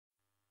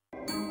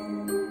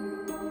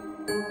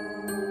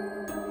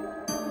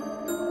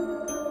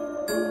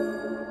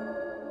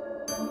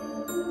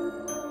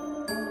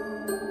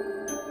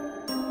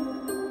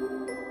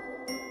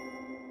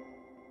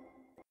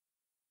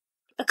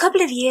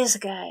couple of years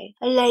ago,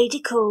 a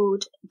lady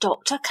called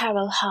Dr.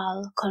 Carol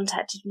Hull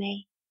contacted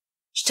me.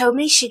 She told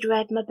me she'd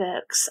read my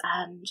books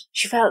and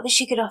she felt that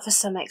she could offer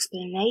some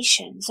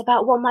explanations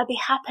about what might be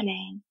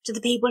happening to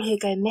the people who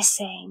go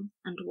missing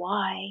and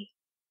why.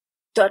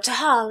 Dr.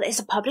 Hull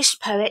is a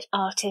published poet,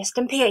 artist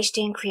and PhD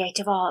in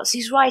creative arts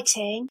whose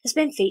writing has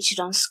been featured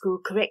on school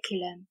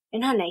curriculum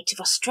in her native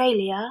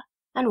Australia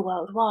and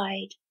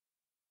worldwide.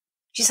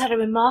 She's had a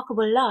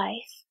remarkable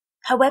life.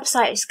 Her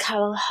website is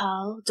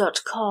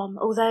carolhull.com,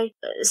 although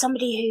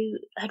somebody who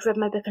had read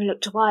my book and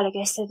looked a while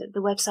ago said that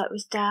the website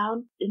was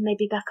down. It may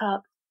be back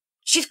up.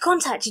 She'd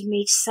contacted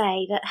me to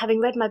say that, having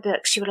read my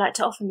book, she would like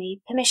to offer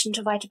me permission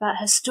to write about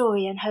her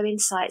story and her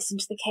insights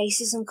into the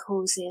cases and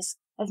causes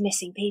of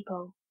missing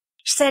people.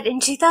 She said, in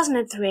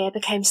 2003 I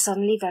became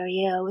suddenly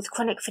very ill with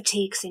chronic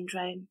fatigue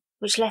syndrome,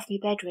 which left me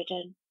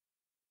bedridden.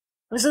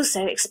 I was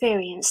also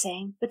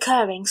experiencing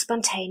recurring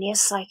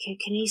spontaneous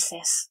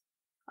psychokinesis.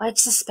 I had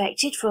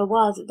suspected for a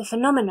while that the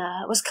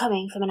phenomena was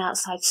coming from an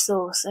outside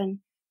source, and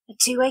a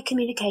two-way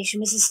communication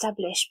was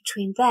established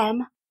between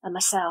them and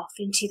myself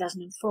in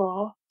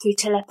 2004 through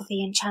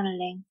telepathy and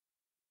channeling.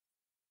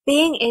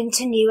 Being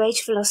into New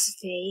Age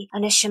philosophy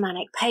and a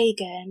shamanic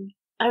pagan,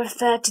 I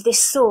referred to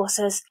this source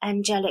as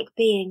angelic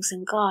beings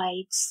and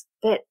guides,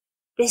 but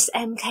this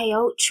MK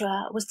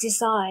Ultra was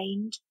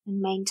designed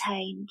and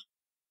maintained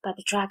by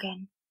the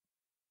dragon.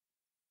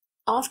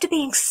 After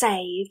being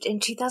saved in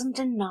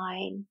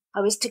 2009, I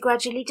was to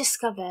gradually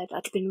discover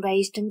I'd been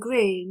raised and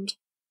groomed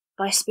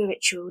by a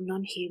spiritual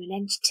non-human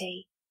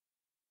entity.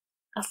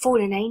 A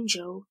fallen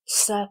angel,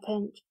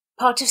 serpent,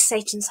 part of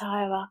Satan's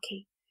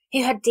hierarchy,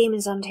 who had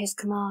demons under his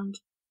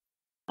command.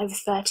 I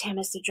refer to him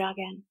as the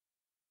dragon.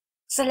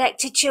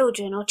 Selected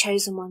children or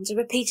chosen ones are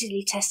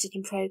repeatedly tested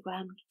and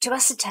programmed to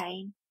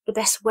ascertain the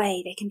best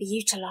way they can be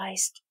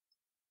utilised.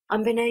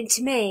 Unbeknown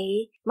to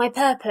me, my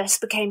purpose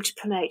became to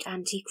promote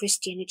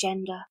anti-Christian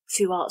agenda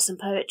through arts and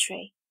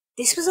poetry.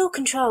 This was all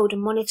controlled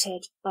and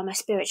monitored by my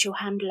spiritual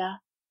handler.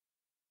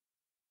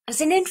 As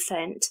an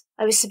infant,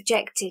 I was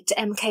subjected to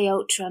MK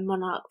Ultra and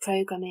Monarch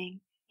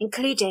programming,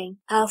 including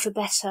Alpha,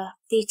 Beta,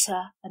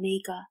 Theta,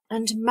 Omega,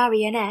 and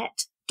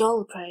Marionette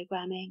doll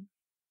programming.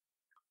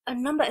 A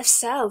number of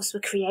selves were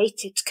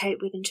created to cope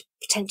with and to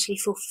potentially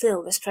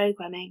fulfill this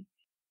programming.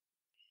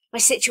 My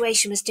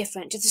situation was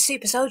different to the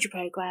Super Soldier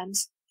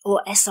programs,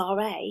 or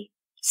SRA,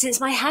 since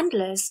my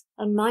handlers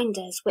and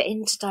minders were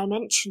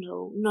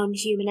interdimensional,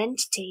 non-human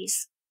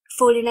entities,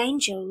 fallen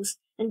angels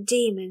and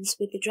demons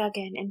with the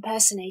dragon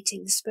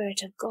impersonating the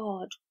spirit of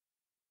God.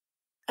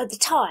 At the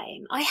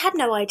time, I had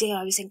no idea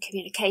I was in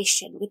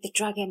communication with the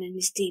dragon and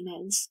his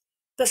demons,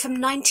 but from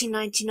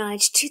 1999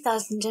 to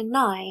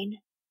 2009,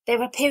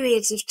 there are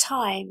periods of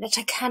time that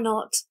I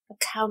cannot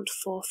account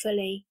for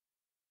fully.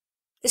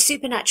 The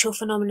supernatural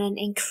phenomenon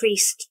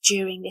increased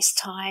during this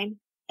time,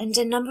 and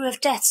a number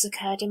of deaths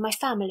occurred in my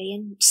family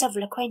and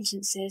several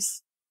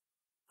acquaintances.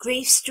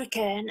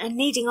 Grief-stricken and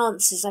needing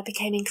answers, I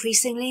became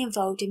increasingly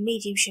involved in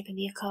mediumship and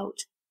the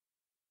occult.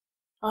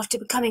 After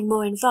becoming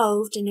more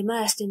involved and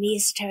immersed in the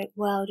esoteric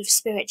world of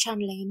spirit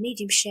channeling and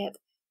mediumship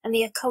and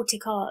the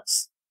occultic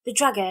arts, the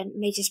dragon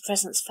made his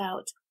presence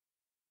felt.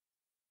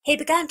 He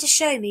began to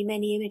show me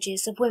many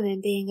images of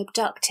women being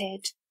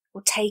abducted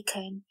or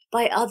taken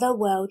by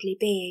otherworldly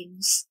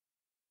beings.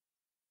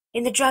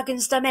 In the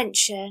dragon's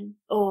dimension,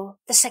 or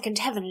the second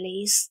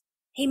heavenlies,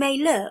 he may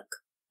look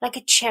like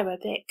a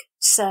cherubic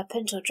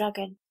serpent or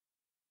dragon.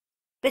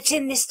 But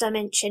in this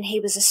dimension he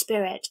was a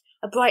spirit,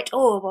 a bright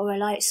orb or a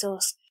light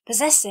source,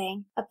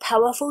 possessing a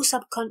powerful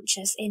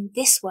subconscious in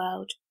this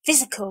world,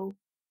 physical.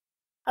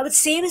 I would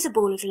see him as a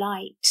ball of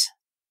light.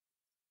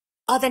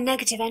 Other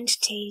negative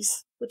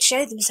entities would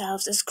show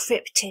themselves as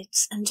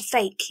cryptids and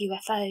fake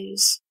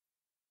UFOs.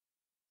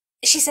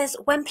 She says,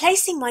 when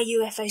placing my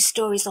UFO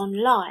stories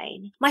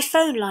online, my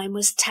phone line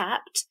was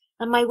tapped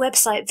and my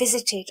website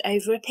visited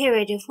over a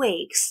period of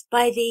weeks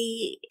by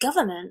the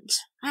government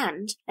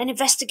and an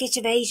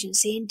investigative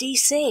agency in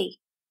DC.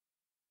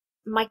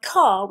 My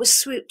car was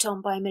swooped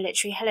on by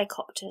military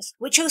helicopters,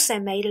 which also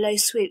made low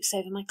swoops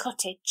over my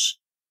cottage.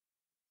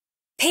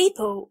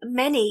 People,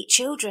 many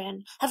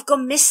children, have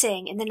gone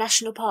missing in the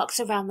national parks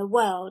around the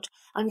world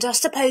under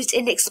supposed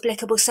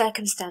inexplicable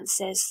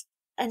circumstances.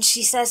 And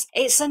she says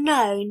it's a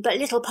known but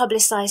little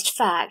publicised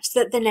fact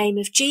that the name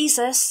of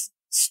Jesus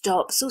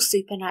stops all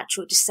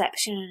supernatural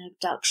deception and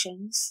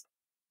abductions.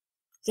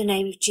 The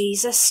name of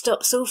Jesus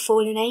stops all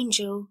fallen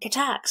angel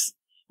attacks,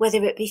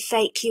 whether it be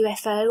fake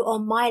UFO or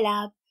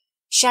MyLab,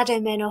 shadow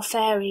men or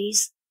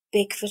fairies,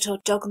 Bigfoot or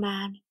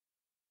Dogman.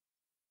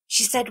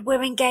 She said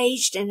we're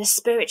engaged in a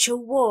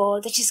spiritual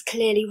war that is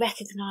clearly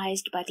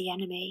recognised by the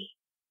enemy.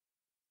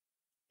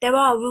 There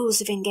are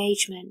rules of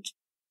engagement.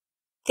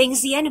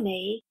 Things the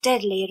enemy,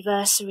 deadly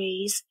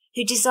adversaries,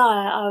 who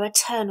desire our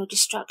eternal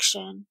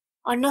destruction,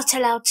 are not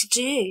allowed to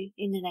do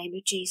in the name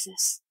of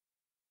Jesus.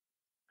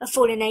 A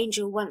fallen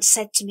angel once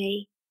said to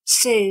me,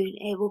 soon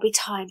it will be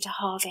time to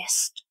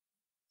harvest.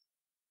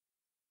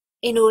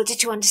 In order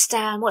to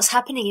understand what's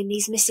happening in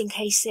these missing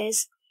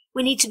cases,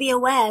 We need to be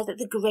aware that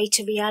the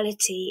greater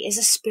reality is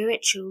a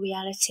spiritual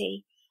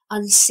reality,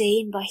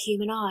 unseen by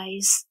human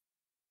eyes.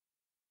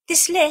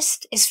 This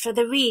list is for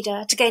the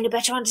reader to gain a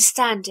better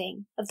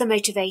understanding of the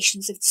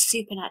motivations of the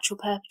supernatural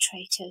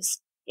perpetrators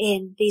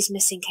in these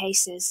missing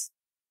cases.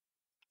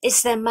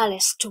 It's their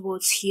malice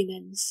towards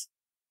humans.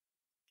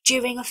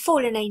 During a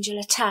fallen angel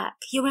attack,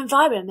 your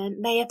environment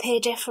may appear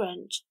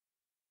different.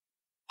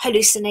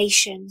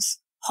 Hallucinations,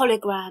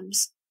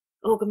 holograms,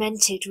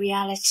 augmented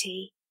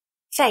reality,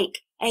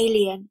 fake,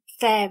 alien,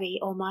 fairy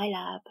or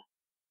MyLab.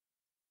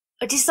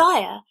 A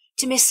desire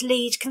to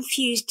mislead,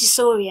 confuse,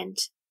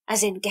 disorient,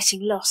 as in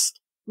getting lost,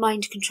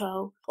 mind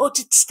control,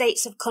 altered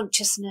states of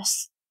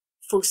consciousness,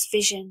 false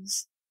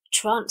visions,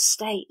 trance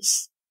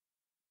states.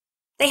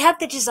 They have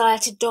the desire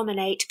to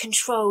dominate,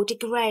 control,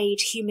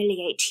 degrade,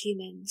 humiliate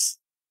humans,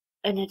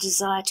 and a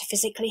desire to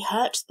physically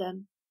hurt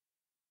them,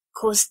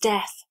 cause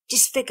death,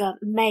 disfigure,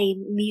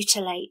 maim,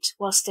 mutilate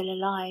while still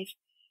alive,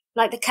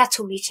 like the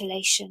cattle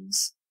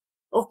mutilations,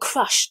 or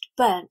crushed,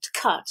 burnt,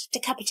 cut,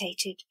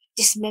 decapitated,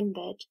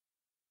 dismembered,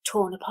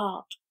 torn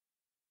apart.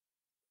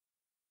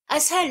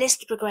 As her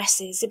list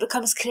progresses, it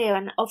becomes clear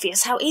and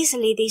obvious how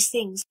easily these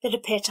things that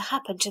appear to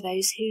happen to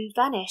those who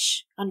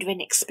vanish under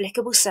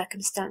inexplicable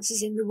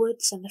circumstances in the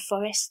woods and the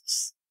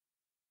forests,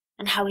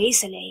 and how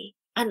easily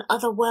an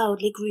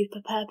otherworldly group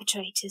of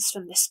perpetrators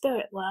from the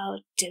spirit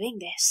world doing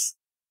this.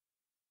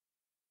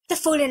 The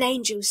fallen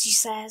angels, she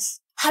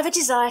says, have a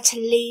desire to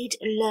lead,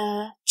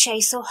 lure,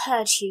 chase or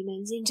herd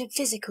humans into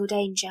physical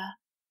danger,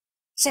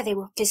 so they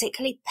will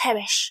physically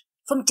perish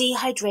from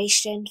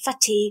dehydration,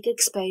 fatigue,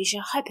 exposure,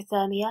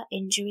 hypothermia,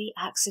 injury,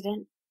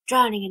 accident,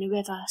 drowning in a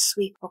river,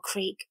 sweep or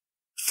creek,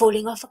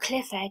 falling off a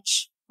cliff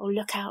edge or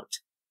lookout.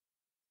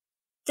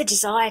 The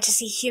desire to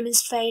see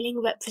humans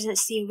failing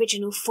represents the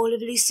original fall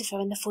of Lucifer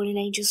and the fallen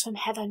angels from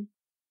heaven.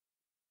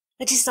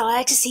 The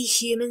desire to see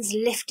humans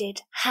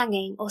lifted,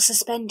 hanging or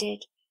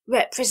suspended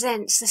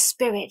represents the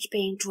spirit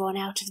being drawn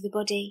out of the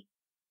body.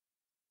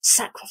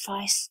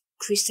 Sacrifice,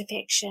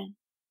 crucifixion.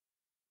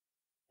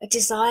 A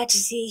desire to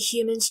see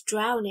humans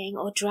drowning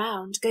or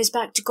drowned goes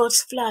back to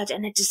God's flood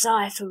and a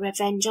desire for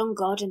revenge on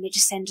God and the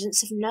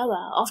descendants of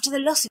Noah after the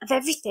loss of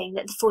everything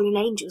that the fallen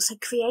angels had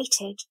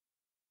created.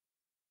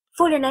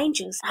 Fallen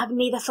angels have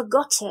neither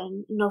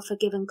forgotten nor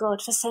forgiven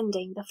God for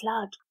sending the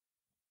flood.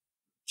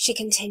 She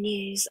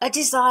continues, a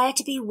desire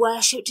to be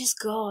worshipped as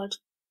God.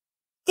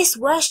 This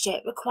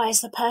worship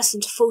requires the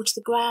person to fall to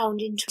the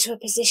ground into a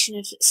position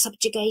of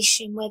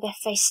subjugation where they're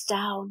face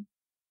down.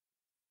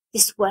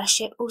 This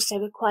worship also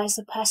requires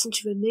the person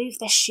to remove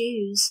their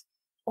shoes,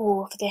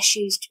 or for their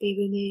shoes to be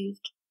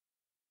removed.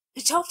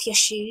 Put off your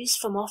shoes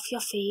from off your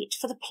feet,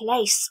 for the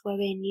place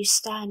wherein you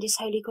stand is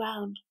holy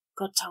ground,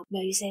 God told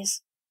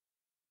Moses.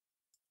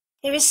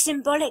 There is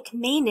symbolic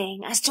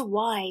meaning as to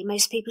why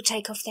most people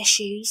take off their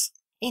shoes.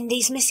 In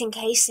these missing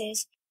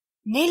cases,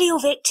 nearly all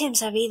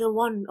victims have either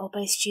one or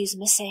both shoes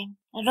missing,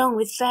 along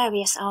with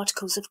various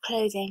articles of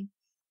clothing.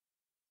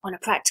 On a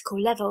practical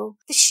level,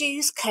 the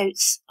shoes,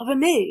 coats are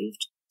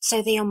removed,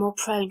 so they are more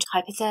prone to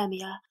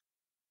hypothermia,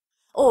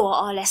 or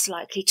are less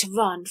likely to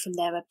run from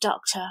their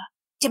abductor,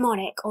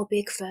 demonic or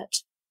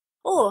Bigfoot,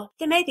 or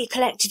they may be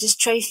collected as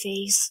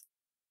trophies.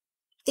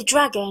 The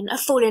dragon, a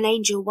fallen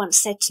angel, once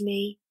said to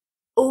me,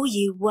 "All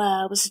you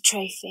were was a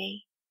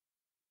trophy."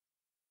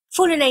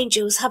 Fallen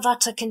angels have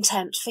utter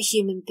contempt for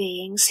human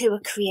beings who are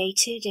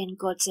created in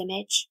God's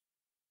image.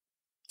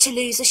 To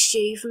lose a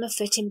shoe from a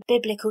foot in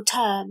biblical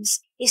terms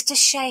is to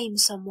shame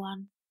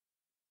someone.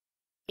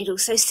 It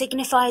also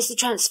signifies the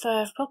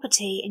transfer of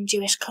property in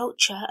Jewish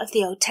culture of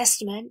the Old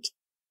Testament.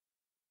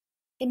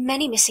 In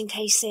many missing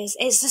cases,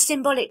 it's the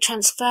symbolic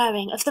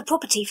transferring of the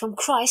property from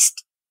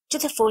Christ to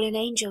the fallen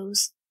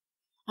angels.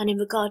 And in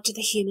regard to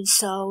the human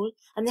soul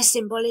and the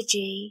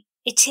symbology,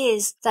 it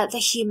is that the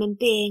human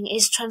being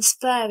is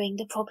transferring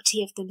the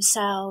property of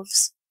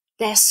themselves,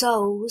 their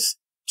souls,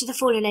 to the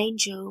fallen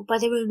angel by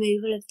the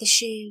removal of the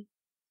shoe,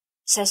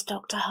 says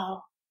Dr.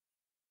 Hull.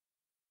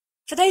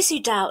 For those who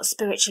doubt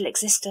spiritual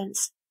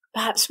existence,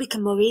 perhaps we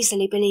can more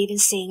easily believe in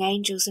seeing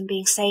angels and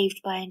being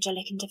saved by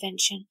angelic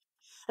intervention,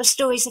 of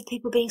stories of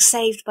people being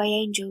saved by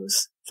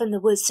angels from the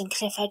woods and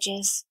cliff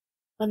edges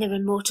when they're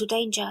in mortal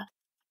danger.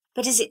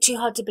 But is it too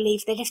hard to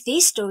believe that if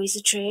these stories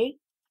are true,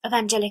 of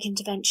angelic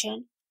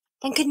intervention,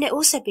 then couldn't it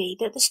also be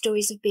that the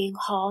stories of being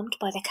harmed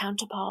by their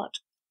counterpart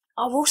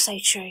are also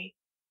true?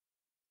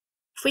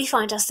 If we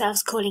find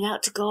ourselves calling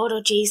out to God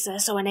or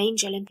Jesus or an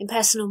angel in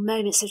personal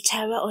moments of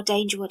terror or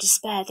danger or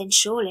despair, then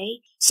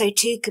surely so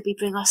too could we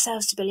bring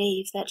ourselves to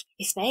believe that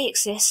if they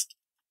exist,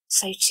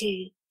 so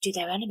too do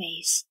their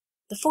enemies,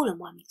 the fallen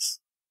ones.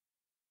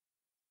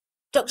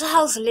 Dr.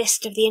 Hull's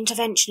list of the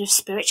intervention of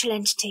spiritual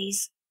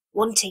entities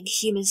wanting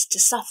humans to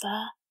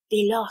suffer,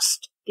 be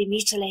lost, be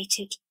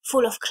mutilated,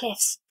 fall off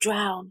cliffs,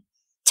 drown,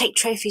 take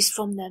trophies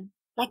from them,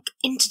 like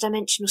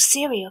interdimensional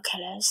serial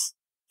killers,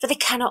 for they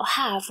cannot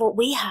have what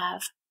we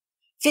have,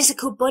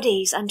 physical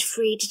bodies and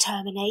free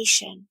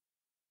determination.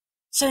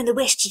 So in the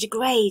wish to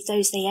degrade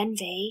those they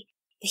envy,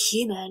 the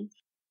human,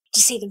 to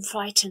see them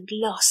frightened,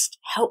 lost,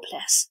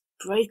 helpless,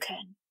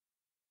 broken.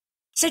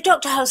 So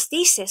Dr. Hull's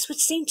thesis would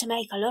seem to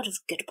make a lot of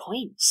good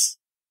points.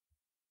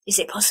 Is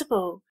it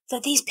possible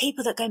that these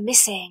people that go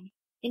missing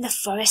in the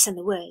forests and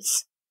the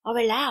woods are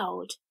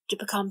allowed to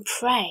become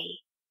prey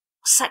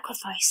or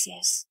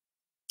sacrifices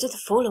to the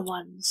fallen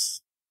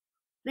ones?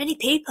 Many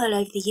people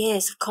over the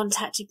years have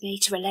contacted me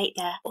to relate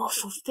their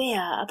awful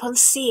fear upon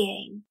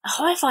seeing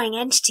horrifying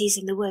entities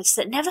in the woods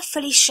that never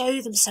fully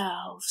show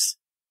themselves.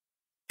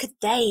 Could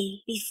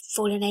they be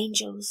fallen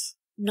angels,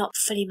 not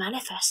fully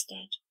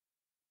manifested?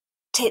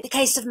 Take the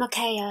case of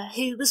Makaya,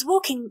 who was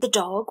walking the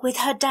dog with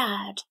her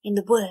dad in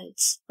the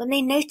woods when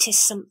they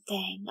noticed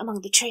something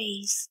among the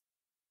trees.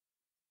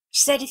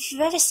 She said, if you've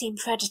ever seen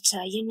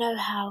Predator, you know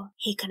how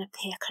he can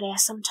appear clear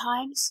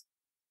sometimes.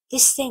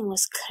 This thing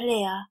was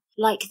clear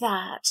like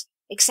that,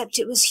 except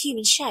it was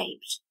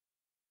human-shaped.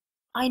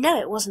 I know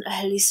it wasn't a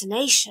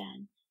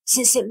hallucination,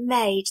 since it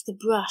made the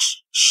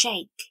brush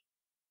shake.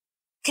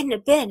 Couldn't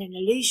have been an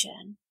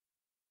illusion.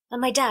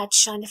 And my dad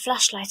shined a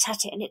flashlight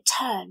at it and it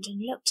turned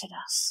and looked at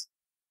us.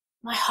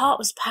 My heart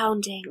was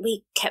pounding.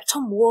 We kept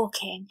on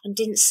walking and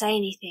didn't say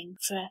anything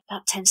for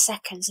about 10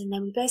 seconds, and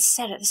then we both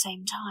said at the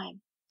same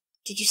time,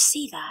 "Did you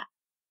see that?"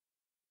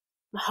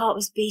 My heart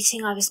was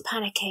beating, I was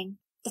panicking.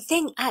 The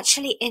thing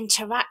actually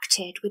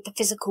interacted with the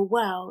physical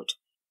world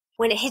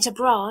when it hit a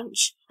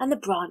branch and the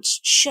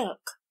branch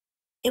shook.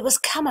 It was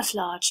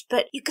camouflaged,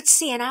 but you could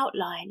see an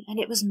outline and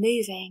it was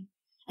moving,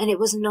 and it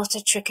was not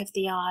a trick of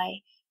the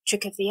eye.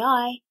 Trick of the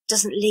eye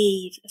doesn't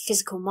leave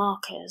physical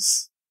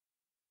markers.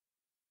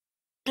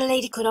 A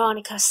lady called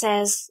Arnica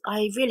says,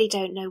 I really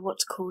don't know what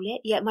to call it,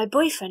 yet my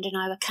boyfriend and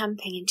I were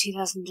camping in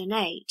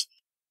 2008,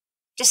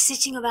 just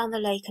sitting around the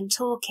lake and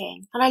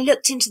talking, and I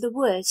looked into the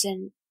woods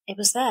and it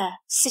was there,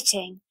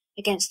 sitting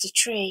against a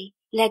tree,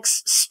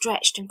 legs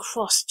stretched and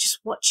crossed, just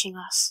watching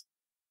us.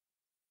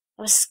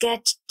 I was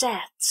scared to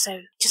death,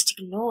 so just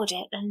ignored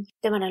it, and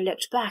then when I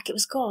looked back, it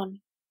was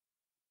gone.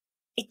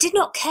 It did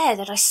not care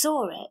that I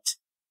saw it.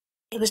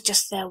 It was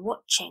just there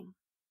watching.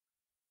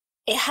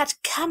 It had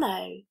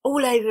camo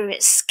all over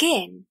its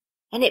skin,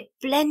 and it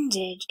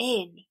blended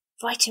in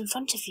right in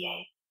front of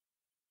you.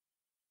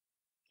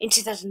 In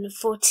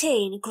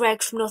 2014,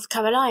 Greg from North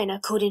Carolina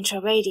called into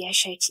a radio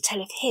show to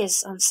tell of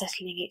his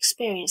unsettling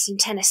experience in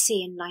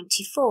Tennessee in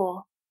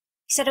 '94.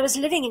 He said, I was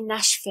living in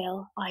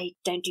Nashville. I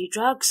don't do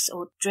drugs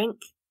or drink.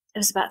 It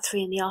was about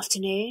 3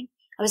 p.m.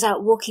 I was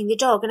out walking the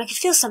dog and I could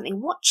feel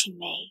something watching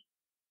me.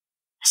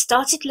 I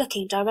started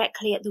looking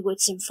directly at the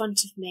woods in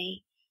front of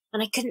me,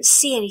 and I couldn't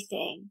see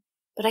anything,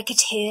 but I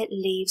could hear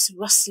leaves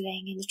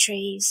rustling in the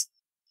trees.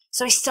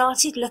 So I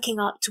started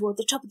looking up toward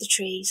the top of the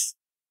trees.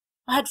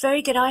 I had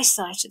very good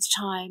eyesight at the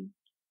time.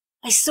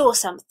 I saw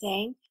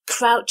something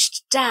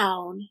crouched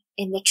down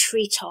in the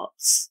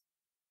treetops.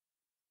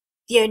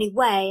 The only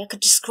way I could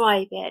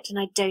describe it, and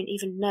I don't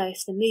even know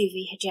if the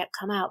movie had yet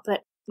come out,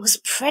 but it was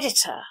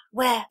Predator,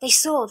 where they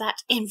saw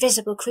that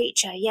invisible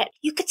creature, yet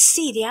you could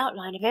see the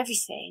outline of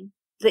everything,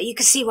 but you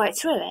could see right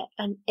through it,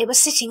 and it was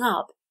sitting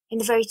up in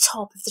the very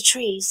top of the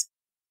trees,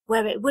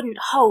 where it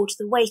wouldn't hold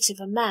the weight of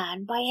a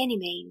man by any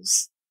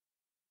means.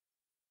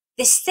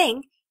 This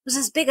thing was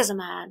as big as a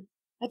man.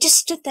 I just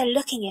stood there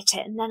looking at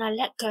it, and then I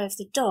let go of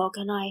the dog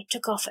and I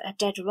took off at a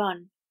dead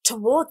run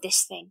toward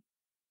this thing.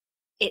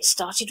 It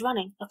started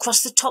running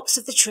across the tops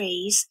of the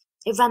trees.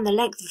 It ran the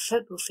length of a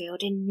football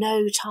field in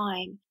no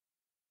time.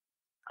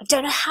 I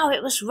don't know how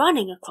it was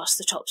running across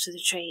the tops of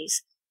the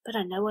trees, but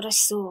I know what I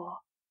saw.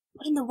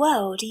 What in the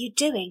world are you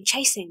doing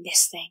chasing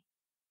this thing?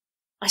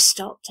 I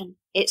stopped and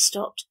it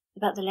stopped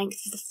about the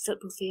length of the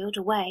football field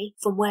away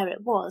from where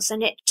it was,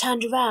 and it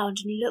turned around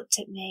and looked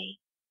at me.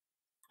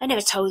 I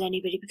never told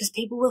anybody because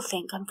people will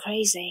think I'm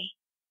crazy.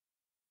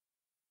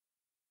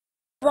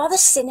 A rather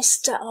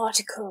sinister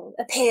article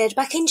appeared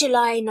back in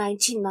July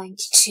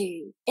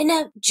 1992 in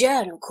a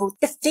journal called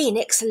The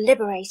Phoenix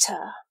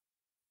Liberator.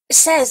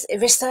 Says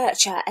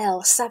researcher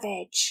L.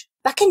 Savage.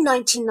 Back in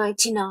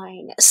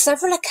 1999,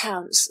 several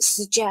accounts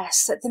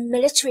suggest that the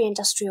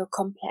military-industrial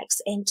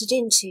complex entered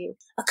into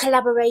a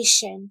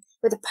collaboration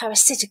with a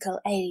parasitical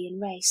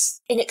alien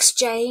race. In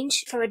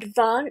exchange for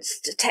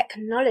advanced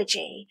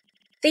technology,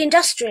 the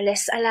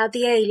industrialists allowed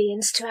the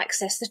aliens to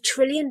access the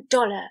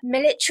trillion-dollar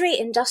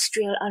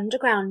military-industrial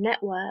underground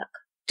network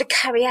to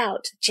carry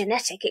out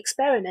genetic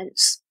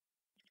experiments.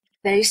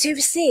 Those who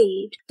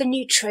received the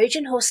new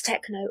Trojan Horse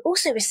Techno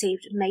also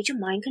received major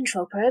mind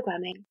control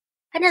programming,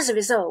 and as a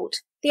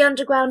result, the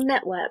underground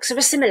networks are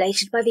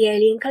assimilated by the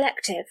alien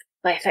collective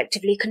by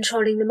effectively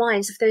controlling the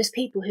minds of those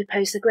people who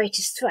pose the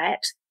greatest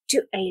threat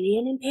to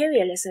alien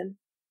imperialism,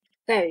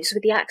 those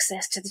with the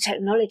access to the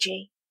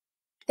technology.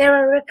 There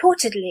are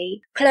reportedly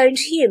cloned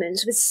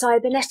humans with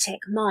cybernetic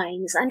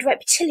minds and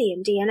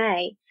reptilian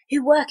DNA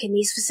who work in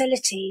these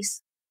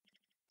facilities.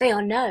 They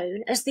are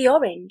known as the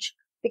Orange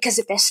because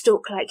of their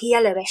stalk-like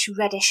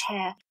yellowish-reddish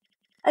hair,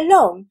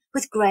 along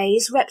with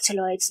greys,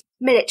 reptiloids,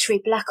 military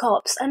black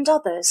ops, and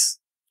others.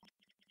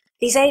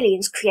 These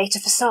aliens create a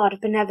facade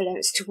of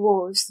benevolence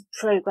towards the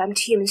programmed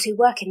humans who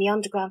work in the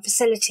underground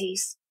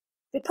facilities.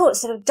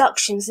 Reports of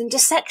abductions and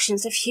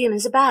dissections of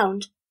humans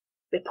abound.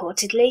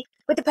 reportedly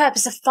with the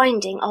purpose of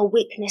finding our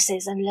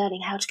weaknesses and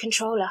learning how to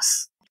control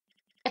us.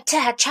 At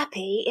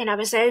Tehachapi in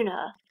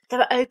Arizona,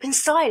 there are open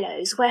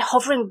silos where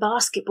hovering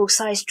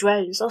basketball-sized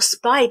drones or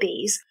spy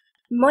bees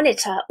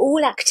monitor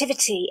all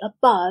activity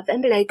above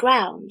and below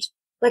ground,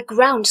 where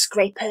ground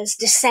scrapers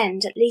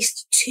descend at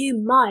least 2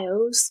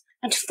 miles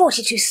and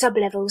 42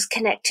 sublevels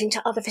connecting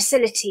to other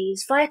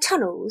facilities via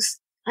tunnels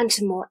and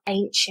to more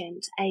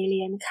ancient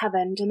alien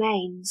cavern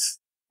domains,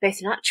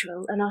 both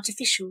natural and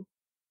artificial.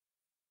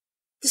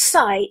 The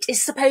site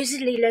is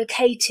supposedly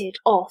located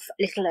off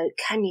Little Oak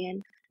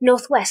Canyon,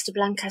 northwest of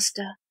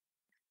Lancaster.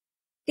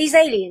 These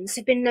aliens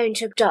have been known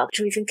to abduct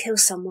or even kill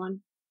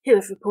someone who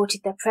have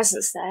reported their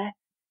presence there,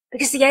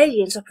 because the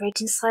aliens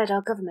operate inside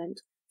our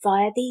government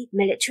via the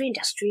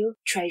military-industrial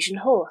Trojan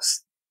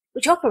horse,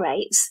 which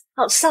operates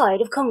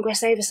outside of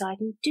Congress oversight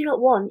and do not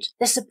want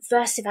their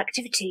subversive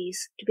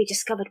activities to be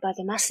discovered by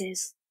the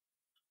masses.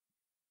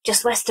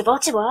 Just west of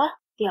Ottawa,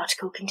 the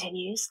article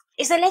continues,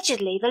 is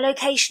allegedly the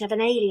location of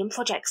an alien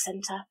project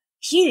centre,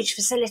 huge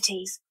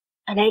facilities.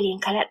 An alien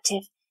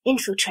collective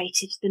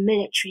infiltrated the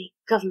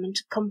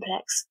military-government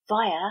complex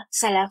via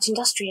sellout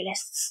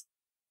industrialists.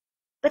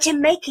 But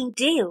in making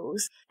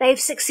deals, they've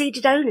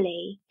succeeded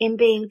only in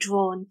being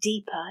drawn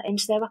deeper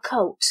into their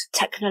occult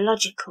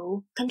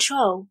technological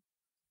control.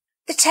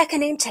 The tech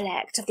and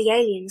intellect of the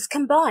aliens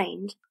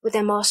combined with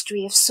their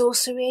mastery of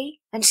sorcery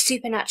and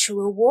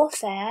supernatural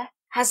warfare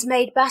has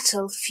made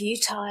battle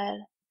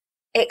futile,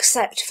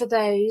 except for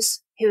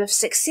those who have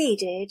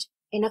succeeded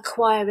in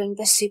acquiring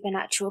the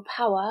supernatural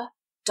power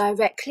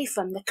directly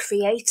from the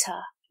Creator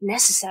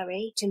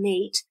necessary to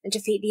meet and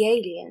defeat the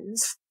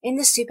aliens in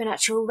the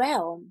supernatural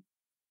realm.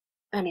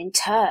 And in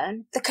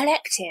turn, the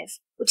collective,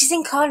 which is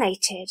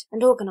incarnated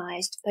and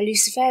organized by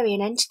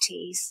Luciferian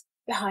entities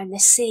behind the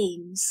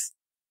scenes.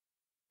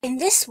 In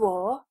this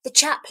war, the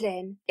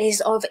chaplain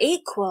is of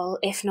equal,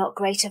 if not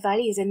greater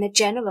value than the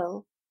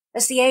general,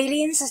 as the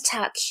aliens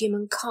attack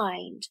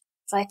humankind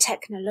via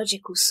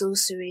technological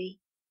sorcery.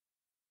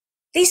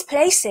 These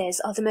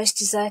places are the most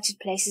deserted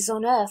places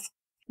on Earth.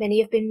 Many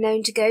have been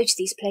known to go to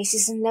these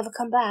places and never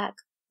come back,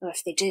 or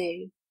if they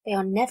do, they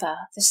are never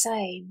the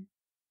same.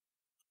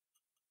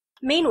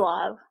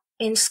 Meanwhile,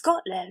 in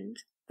Scotland,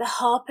 the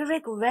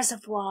Harperig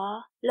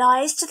Reservoir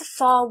lies to the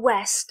far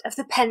west of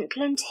the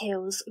Pentland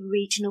Hills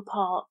Regional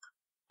Park,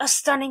 a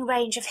stunning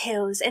range of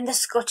hills in the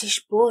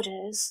Scottish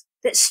borders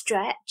that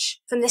stretch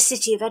from the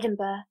city of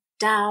Edinburgh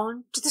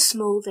down to the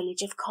small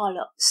village of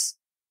Carlops.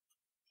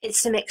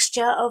 It's a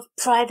mixture of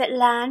private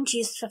land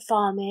used for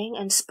farming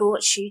and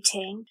sport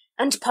shooting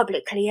and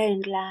publicly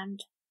owned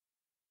land.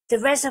 The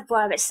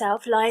reservoir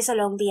itself lies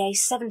along the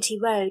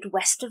A70 road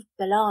west of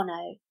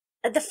Bellarno,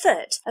 at the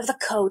foot of the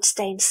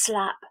Coldstane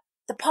Slap,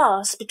 the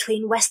pass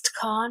between West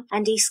Carn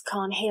and East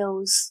Carn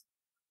Hills.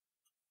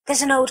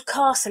 There's an old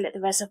castle at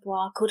the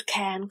reservoir called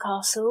Cairn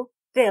Castle,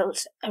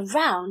 built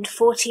around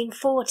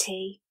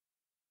 1440.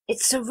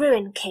 It's a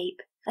ruin keep,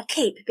 a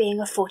keep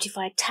being a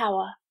fortified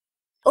tower.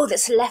 All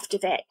that's left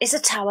of it is a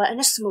tower and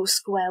a small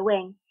square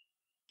wing.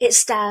 It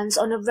stands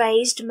on a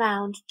raised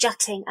mound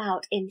jutting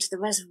out into the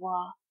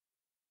reservoir,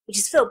 which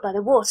is filled by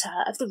the water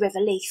of the River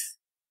Leith.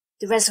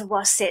 The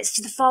reservoir sits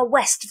to the far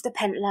west of the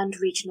Pentland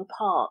Regional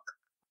Park.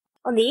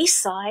 On the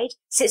east side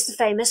sits the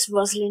famous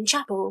Roslin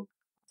Chapel,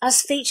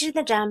 as featured in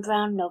the Dan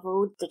Brown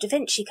novel The Da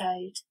Vinci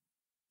Code.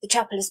 The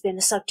chapel has been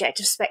the subject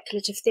of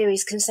speculative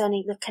theories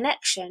concerning the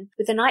connection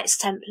with the Knights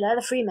Templar,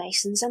 the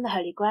Freemasons and the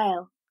Holy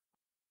Grail.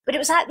 But it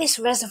was at this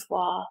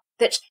reservoir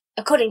that,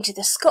 according to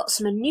the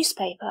Scotsman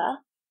newspaper,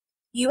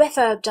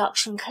 UFO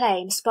abduction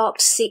claim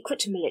sparked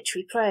secret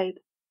military probe.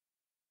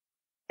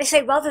 They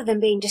say rather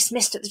than being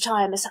dismissed at the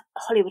time as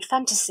Hollywood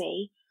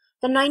fantasy,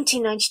 the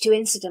 1992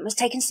 incident was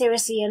taken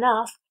seriously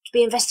enough to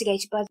be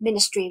investigated by the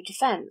Ministry of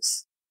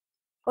Defence.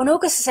 On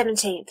August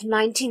 17,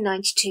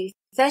 1992,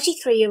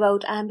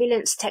 33-year-old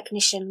ambulance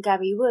technician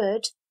Gary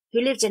Wood,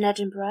 who lived in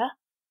Edinburgh,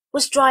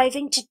 was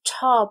driving to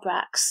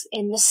Tarbrax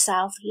in the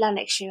South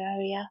Lanarkshire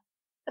area,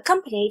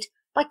 accompanied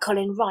by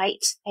Colin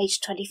Wright,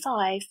 aged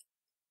 25.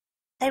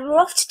 They were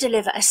off to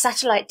deliver a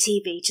satellite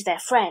TV to their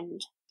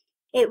friend.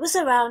 It was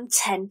around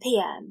 10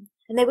 p.m,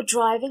 and they were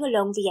driving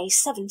along the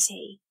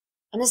A70,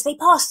 and as they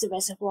passed the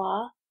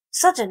reservoir,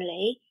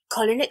 suddenly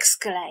Colin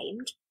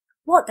exclaimed,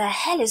 "What the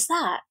hell is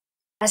that?"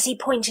 as he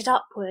pointed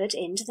upward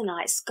into the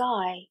night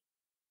sky.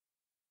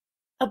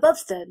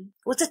 Above them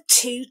was a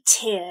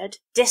two-tiered,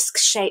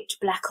 disc-shaped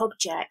black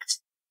object,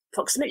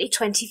 approximately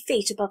 20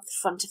 feet above the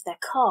front of their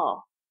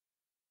car.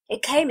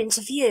 It came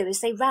into view as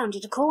they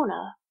rounded a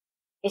corner.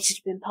 It had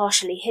been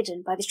partially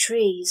hidden by the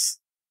trees.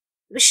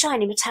 It was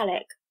shiny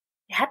metallic.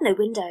 It had no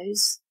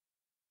windows.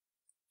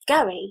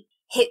 Gary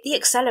hit the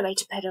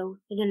accelerator pedal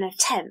in an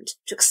attempt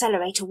to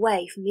accelerate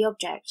away from the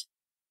object.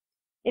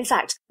 In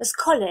fact, as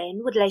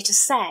Colin would later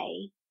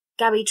say,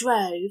 Gary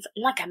drove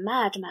like a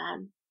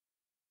madman.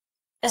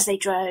 As they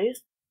drove,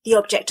 the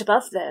object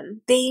above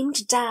them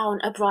beamed down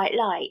a bright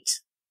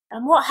light,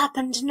 and what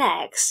happened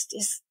next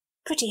is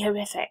pretty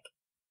horrific.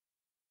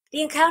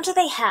 The encounter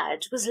they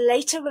had was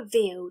later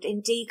revealed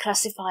in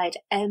declassified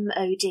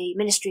MOD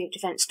Ministry of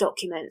Defence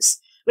documents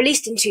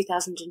released in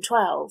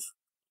 2012.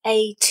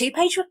 A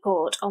 2-page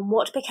report on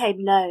what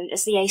became known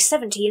as the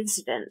A70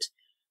 incident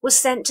was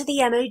sent to the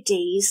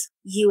MOD's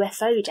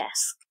UFO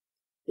desk.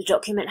 The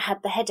document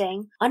had the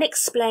heading,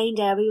 Unexplained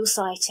Aerial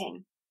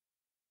Sighting.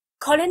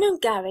 Colin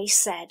and Gary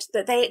said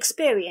that they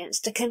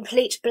experienced a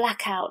complete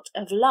blackout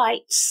of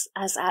lights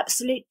as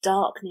absolute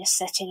darkness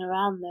set in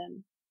around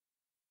them.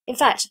 In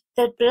fact,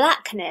 the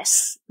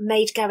blackness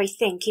made Gary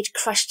think he'd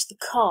crashed the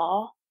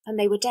car and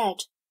they were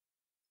dead.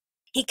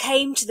 He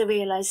came to the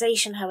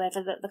realization,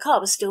 however, that the car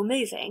was still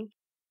moving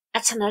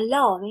at an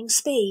alarming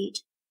speed,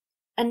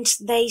 and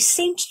they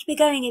seemed to be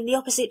going in the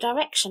opposite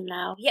direction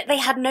now, yet they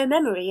had no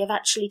memory of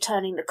actually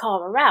turning the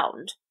car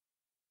around.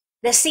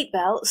 Their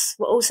seatbelts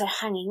were also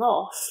hanging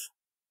off,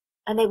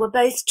 and they were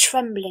both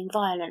trembling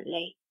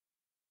violently.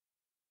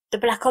 The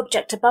black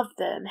object above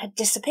them had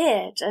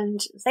disappeared,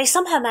 and they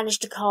somehow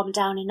managed to calm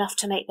down enough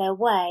to make their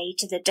way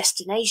to their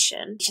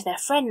destination, to their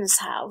friend's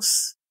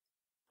house.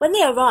 When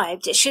they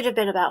arrived, it should have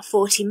been about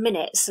 40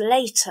 minutes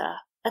later,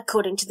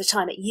 according to the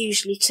time it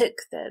usually took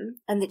them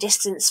and the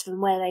distance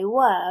from where they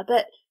were,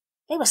 but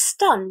they were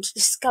stunned to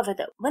discover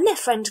that when their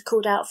friend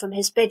called out from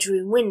his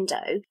bedroom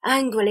window,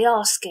 angrily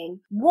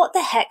asking what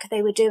the heck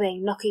they were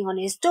doing knocking on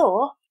his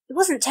door, it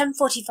wasn't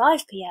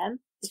 10:45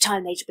 p.m, the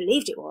time they'd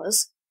believed it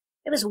was.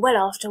 It was well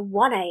after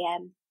 1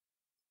 a.m.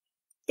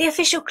 The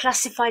official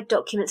classified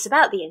documents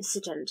about the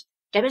incident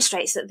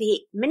demonstrates that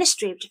the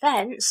Ministry of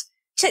Defence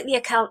took the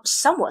account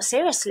somewhat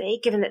seriously,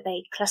 given that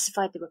they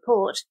classified the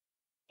report.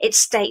 It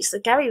states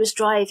that Gary was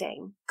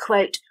driving,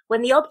 quote,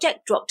 when the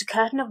object dropped a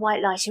curtain of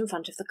white light in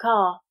front of the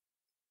car.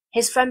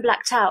 His friend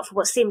blacked out for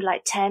what seemed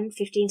like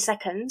 10-15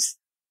 seconds.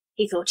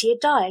 He thought he had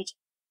died.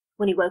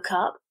 When he woke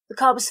up, the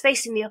car was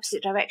facing the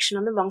opposite direction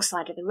on the wrong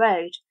side of the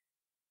road.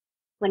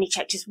 When he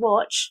checked his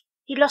watch,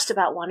 he'd lost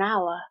about 1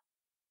 hour.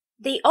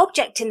 The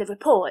object in the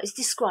report is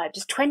described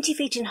as 20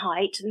 feet in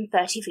height and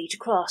 30 feet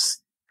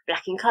across,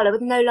 black in colour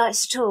with no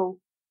lights at all.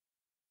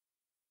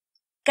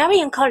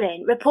 Gary and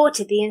Colin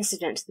reported the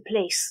incident to the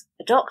police,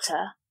 a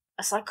doctor,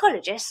 a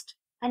psychologist,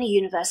 and a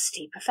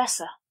university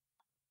professor.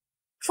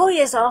 4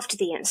 years after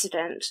the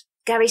incident,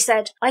 Gary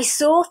said, I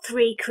saw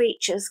 3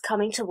 creatures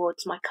coming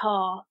towards my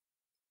car.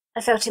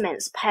 I felt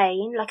immense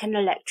pain, like an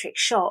electric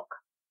shock.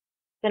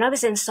 Then I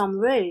was in some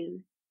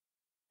room.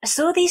 I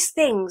saw these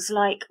things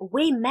like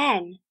wee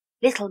men,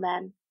 little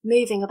men,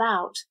 moving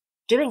about,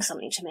 doing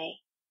something to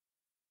me.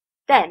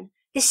 Then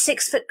this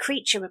 6-foot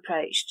creature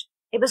approached.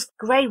 It was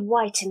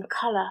grey-white in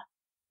colour,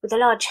 with a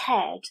large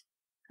head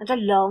and a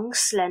long,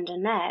 slender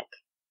neck,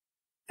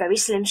 very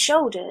slim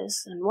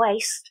shoulders and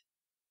waist,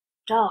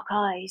 dark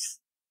eyes.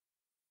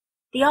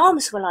 The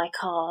arms were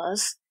like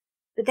ours,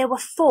 but there were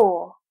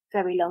 4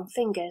 very long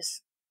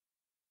fingers.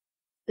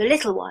 The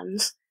little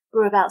ones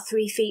were about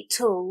 3 feet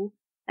tall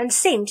and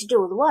seemed to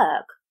do all the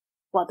work,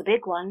 while the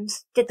big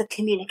ones did the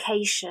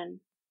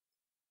communication.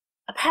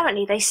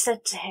 Apparently they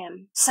said to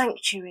him,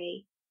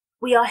 Sanctuary,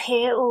 we are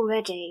here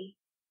already,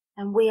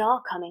 and we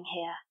are coming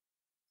here.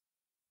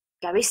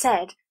 Gary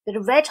said that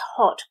a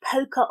red-hot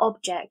poker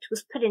object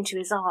was put into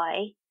his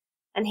eye,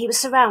 and he was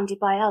surrounded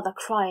by other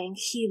crying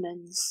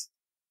humans.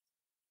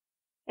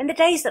 In the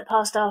days that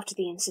passed after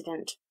the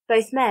incident,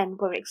 both men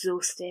were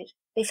exhausted.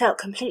 They felt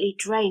completely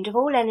drained of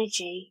all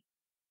energy,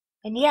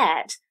 and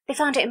yet they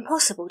found it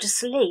impossible to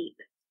sleep.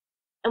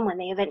 And when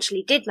they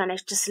eventually did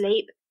manage to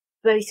sleep,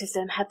 both of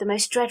them had the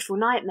most dreadful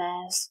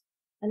nightmares,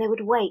 and they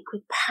would wake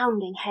with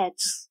pounding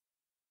heads.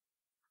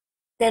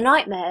 Their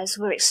nightmares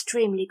were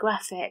extremely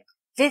graphic,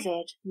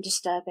 vivid and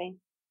disturbing.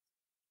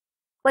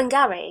 When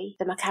Gary,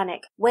 the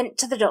mechanic, went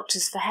to the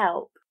doctors for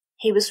help,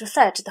 he was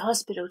referred to the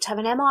hospital to have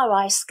an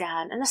MRI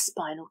scan and a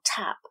spinal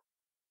tap.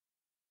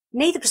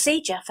 Neither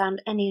procedure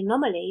found any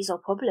anomalies or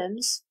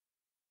problems.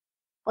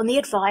 On the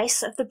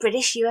advice of the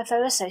British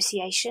UFO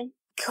Association,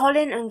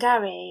 Colin and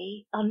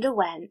Gary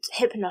underwent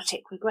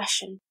hypnotic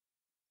regression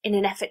in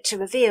an effort to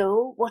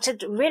reveal what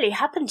had really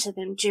happened to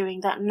them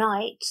during that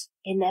night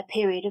in their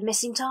period of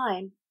missing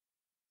time.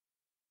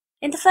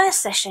 In the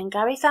first session,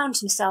 Gary found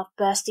himself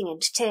bursting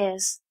into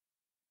tears.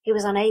 He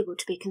was unable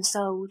to be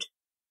consoled.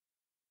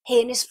 He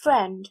and his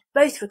friend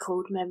both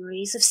recalled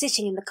memories of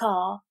sitting in the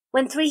car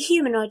when 3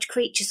 humanoid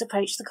creatures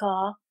approached the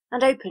car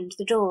and opened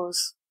the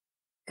doors.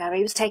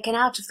 Gary was taken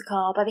out of the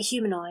car by the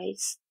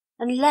humanoids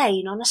and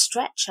lain on a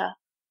stretcher,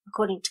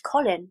 according to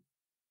Colin.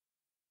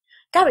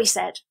 Gary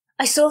said,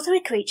 I saw 3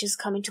 creatures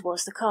coming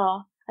towards the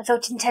car. I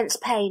felt intense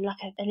pain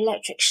like an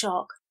electric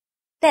shock.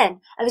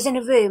 Then I was in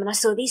a room and I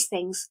saw these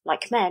things,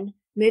 like men,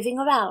 moving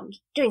around,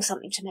 doing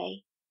something to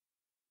me.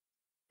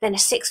 Then a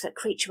 6-foot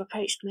creature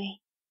approached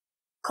me.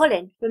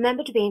 Colin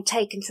remembered being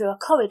taken through a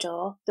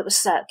corridor that was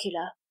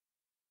circular.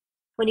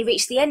 When he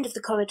reached the end of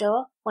the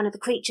corridor, one of the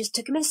creatures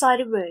took him inside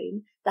a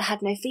room that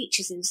had no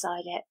features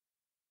inside it.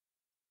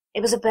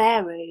 It was a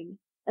bare room,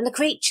 and the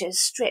creatures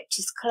stripped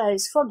his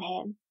clothes from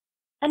him,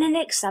 and an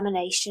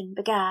examination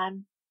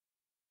began.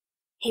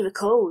 He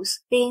recalls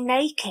being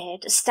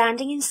naked,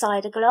 standing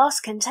inside a glass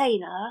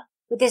container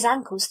with his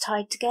ankles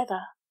tied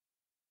together.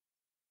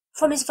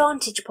 From his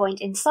vantage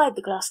point inside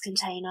the glass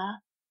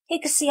container,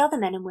 he could see other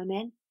men and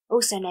women,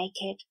 also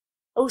naked,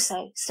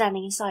 also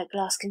standing inside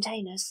glass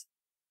containers.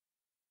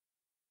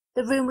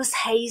 The room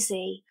was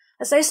hazy,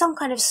 as though some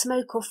kind of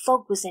smoke or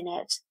fog was in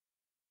it,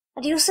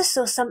 and he also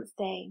saw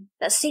something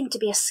that seemed to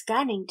be a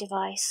scanning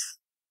device.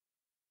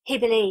 He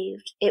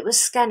believed it was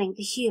scanning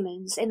the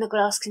humans in the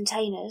glass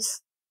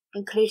containers,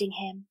 including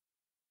him.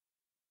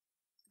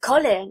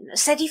 Colin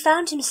said he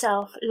found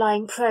himself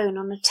lying prone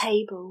on a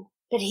table,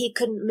 but he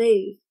couldn't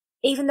move,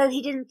 even though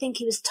he didn't think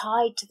he was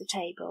tied to the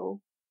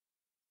table.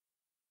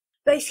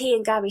 Both he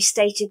and Gary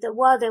stated that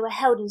while they were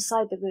held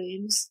inside the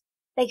rooms,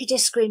 they could hear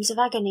screams of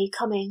agony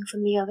coming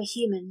from the other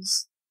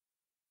humans.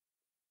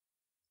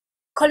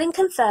 Colin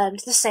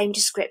confirmed the same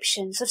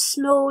descriptions of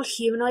small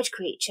humanoid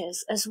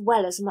creatures as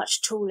well as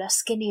much taller,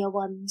 skinnier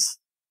ones.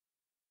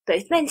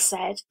 Both men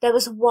said there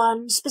was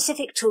one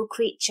specific tall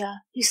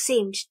creature who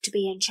seemed to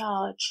be in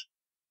charge.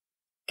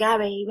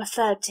 Gary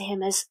referred to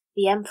him as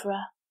the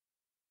Emperor.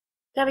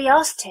 Gary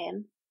asked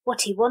him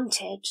what he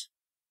wanted.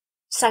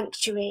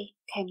 Sanctuary,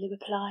 came the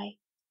reply.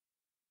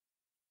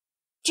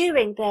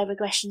 During their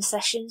regression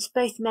sessions,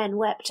 both men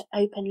wept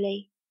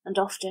openly and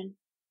often.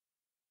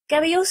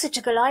 Gary also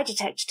took a lie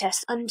detector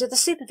test under the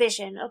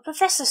supervision of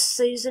Professor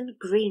Susan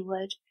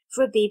Greenwood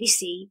for a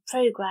BBC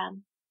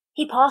programme.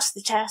 He passed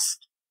the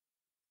test.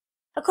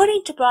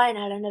 According to Brian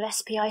Allen of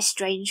SPI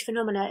Strange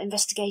Phenomena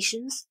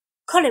Investigations,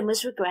 Colin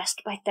was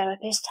regressed by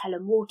therapist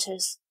Helen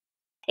Waters.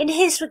 In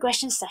his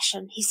regression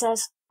session, he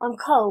says, "I'm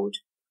cold.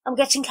 I'm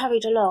getting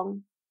carried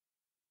along.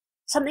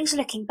 Something's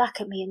looking back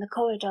at me in the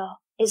corridor.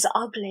 It's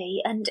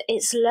ugly, and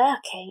it's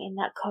lurking in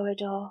that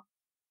corridor.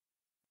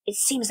 It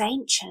seems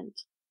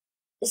ancient.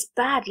 It's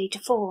badly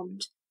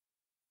deformed.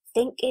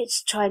 Think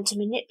it's trying to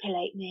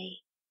manipulate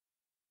me.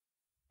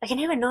 I can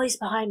hear a noise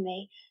behind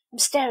me. I'm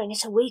staring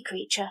at a wee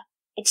creature.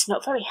 It's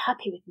not very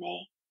happy with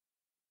me.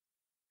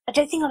 I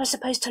don't think I was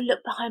supposed to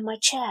look behind my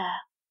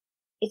chair.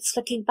 It's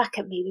looking back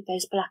at me with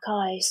those black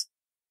eyes.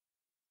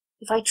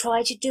 If I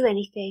try to do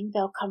anything,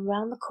 they'll come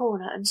round the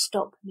corner and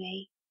stop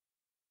me.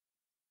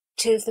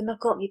 Two of them have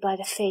got me by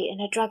the feet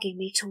and are dragging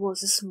me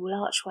towards a small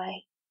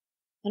archway.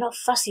 They're not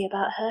fussy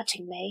about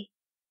hurting me.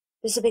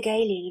 There's a big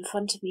alien in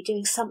front of me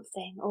doing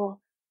something, or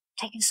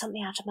taking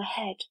something out of my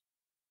head.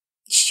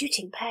 It's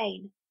shooting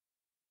pain.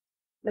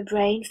 My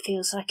brain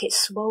feels like it's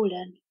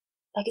swollen,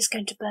 like it's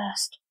going to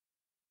burst.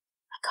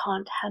 I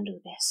can't handle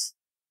this."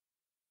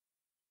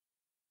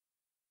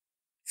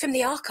 From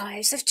the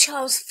archives of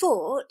Charles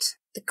Fort,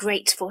 the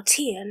Great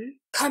Fortean,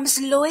 comes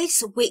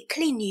Lloyd's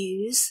Weekly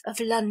News of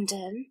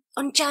London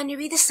on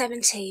January the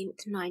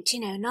 17th,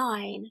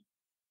 1909.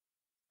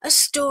 A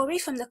story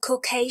from the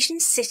Caucasian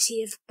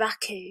city of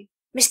Baku.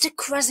 Mr.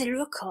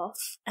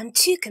 Krasilukov and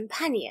two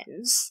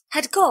companions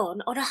had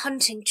gone on a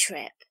hunting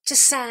trip to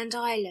Sand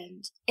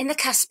Island in the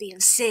Caspian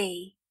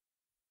Sea.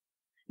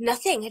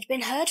 Nothing had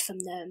been heard from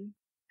them,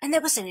 and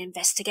there was an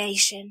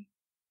investigation.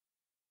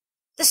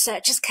 The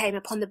searchers came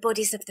upon the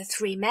bodies of the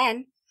three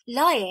men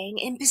lying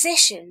in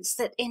positions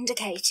that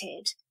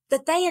indicated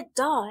that they had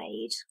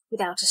died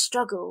without a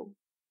struggle.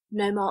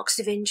 No marks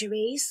of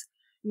injuries,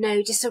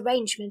 no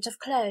disarrangement of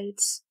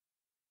clothes.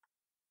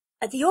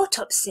 At the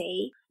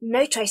autopsy,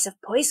 no trace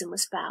of poison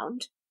was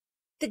found.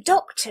 The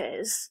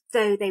doctors,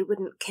 though they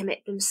wouldn't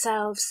commit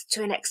themselves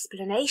to an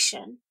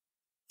explanation,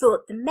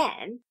 thought the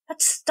men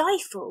had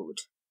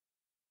stifled.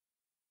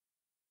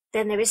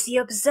 Then there is the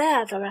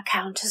Observer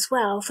account as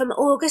well, from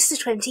August the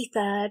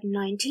 23rd,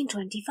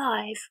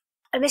 1925.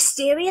 A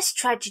mysterious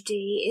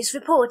tragedy is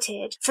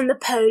reported from the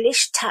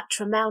Polish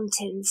Tatra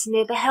Mountains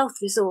near the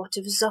health resort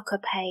of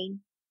Zakopane.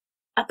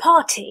 A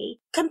party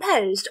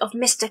composed of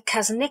Mr.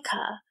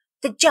 Kaznika,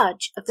 the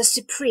judge of the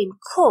Supreme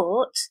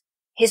Court,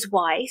 his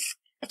wife,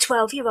 a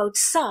 12-year-old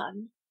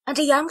son, and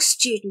a young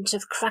student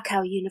of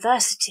Krakow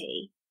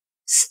University,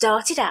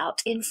 started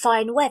out in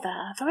fine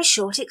weather for a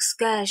short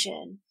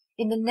excursion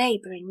in the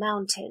neighbouring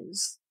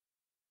mountains.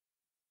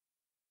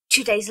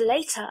 2 days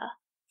later,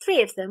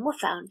 3 of them were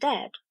found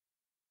dead.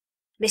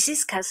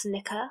 Mrs.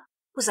 Kaznika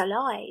was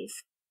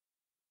alive.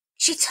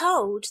 She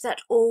told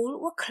that all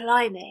were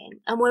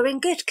climbing and were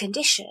in good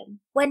condition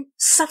when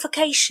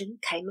suffocation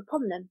came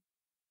upon them.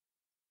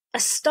 A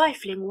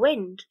stifling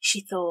wind,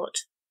 she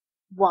thought.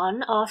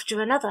 One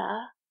after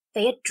another,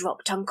 they had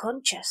dropped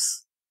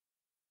unconscious.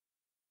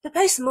 The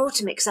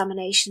post-mortem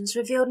examinations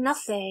revealed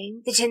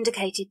nothing that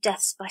indicated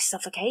deaths by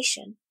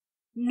suffocation,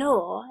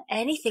 nor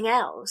anything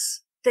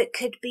else that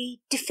could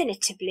be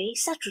definitively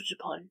settled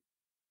upon.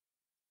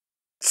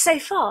 So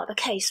far, the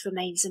case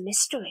remains a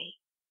mystery,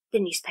 the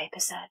newspaper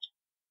said.